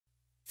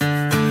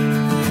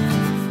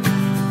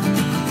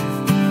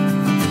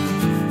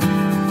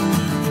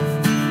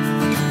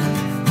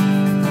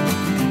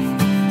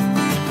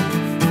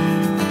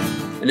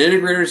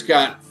integrator's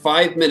got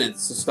 5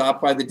 minutes to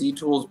stop by the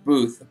D-Tools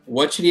booth,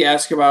 what should he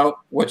ask about?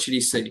 What should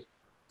he see?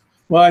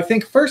 Well, I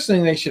think first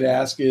thing they should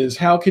ask is,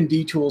 how can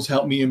D-Tools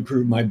help me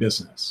improve my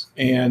business?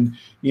 And,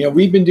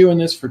 we've been doing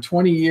this for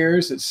 20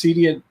 years. At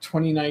CEDIA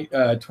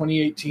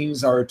 2018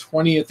 is our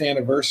 20th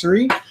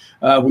anniversary.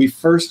 We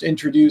first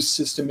introduced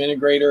System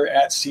Integrator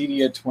at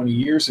CEDIA 20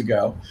 years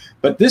ago.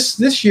 But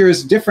this year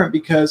is different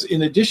because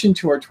in addition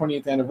to our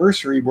 20th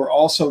anniversary, we're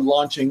also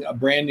launching a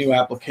brand new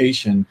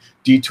application,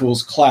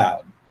 D-Tools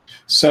Cloud.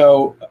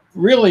 So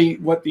really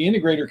what the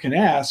integrator can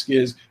ask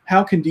is,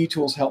 how can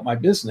D-Tools help my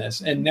business?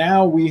 And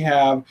now we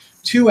have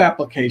 2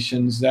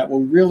 applications that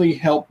will really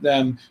help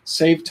them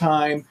save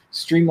time,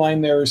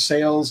 streamline their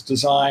sales,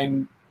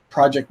 design,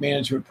 project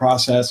management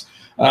process.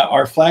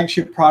 Our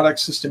flagship product,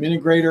 System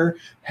Integrator,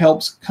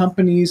 helps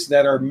companies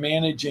that are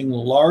managing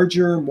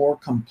larger, more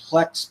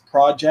complex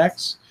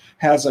projects,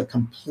 has a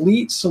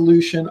complete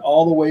solution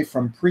all the way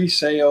from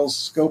pre-sales,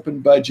 scope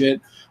and budget,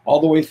 all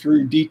the way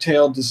through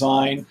detailed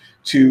design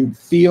to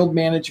field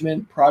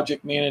management,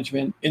 project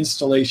management,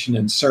 installation,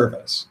 and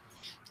service.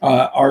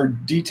 Our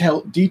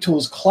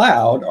D-Tools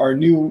Cloud, our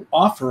new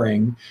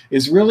offering,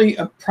 is really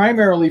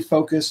primarily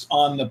focused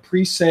on the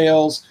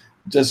pre-sales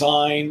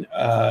design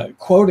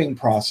quoting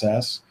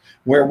process,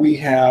 where we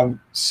have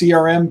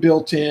CRM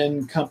built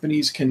in.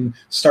 Companies can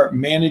start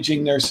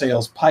managing their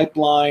sales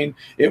pipeline.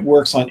 It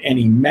works on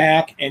any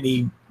Mac,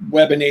 any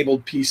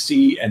web-enabled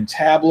PC and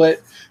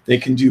tablet. They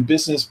can do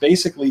business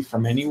basically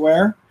from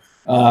anywhere.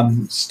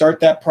 Start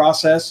that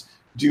process,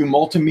 do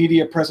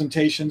multimedia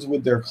presentations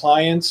with their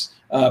clients,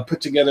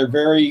 put together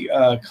very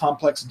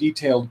complex,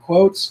 detailed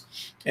quotes.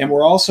 And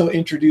we're also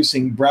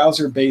introducing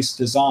browser-based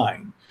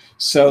design,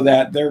 so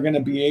that they're going to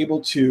be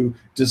able to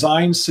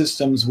design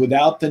systems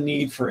without the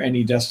need for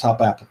any desktop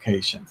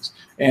applications.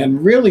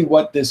 And really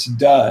what this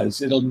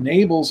does, it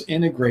enables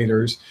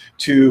integrators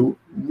to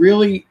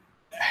really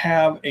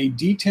have a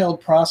detailed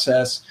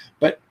process,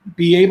 but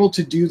be able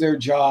to do their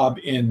job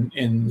in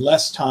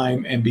less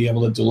time and be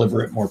able to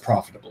deliver it more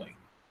profitably.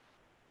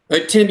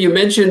 Tim, you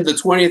mentioned the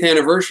 20th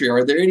anniversary.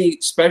 Are there any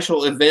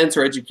special events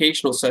or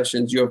educational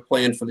sessions you have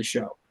planned for the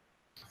show?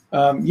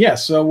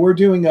 Yes, so we're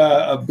doing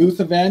a booth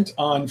event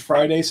on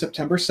Friday,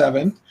 September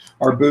 7th.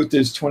 Our booth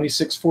is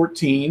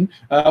 2614.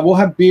 We'll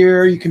have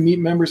beer. You can meet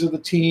members of the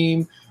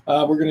team.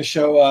 We're going to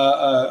show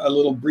a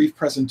little brief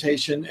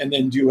presentation and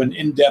then do an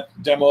in-depth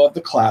demo of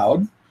the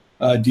cloud,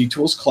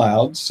 D-Tools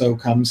Cloud, so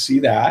come see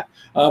that.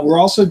 We're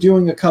also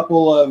doing a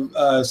couple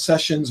of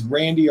sessions.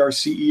 Randy, our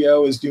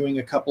CEO, is doing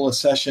a couple of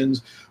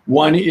sessions.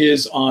 One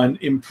is on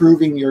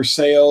improving your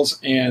sales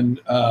and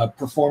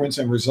performance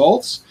and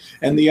results,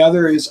 and the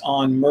other is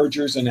on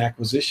mergers and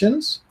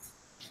acquisitions.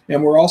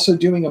 And we're also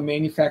doing a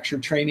manufacturer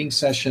training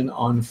session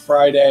on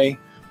Friday,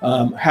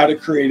 how to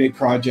create a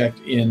project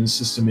in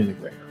System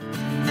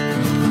Integrator.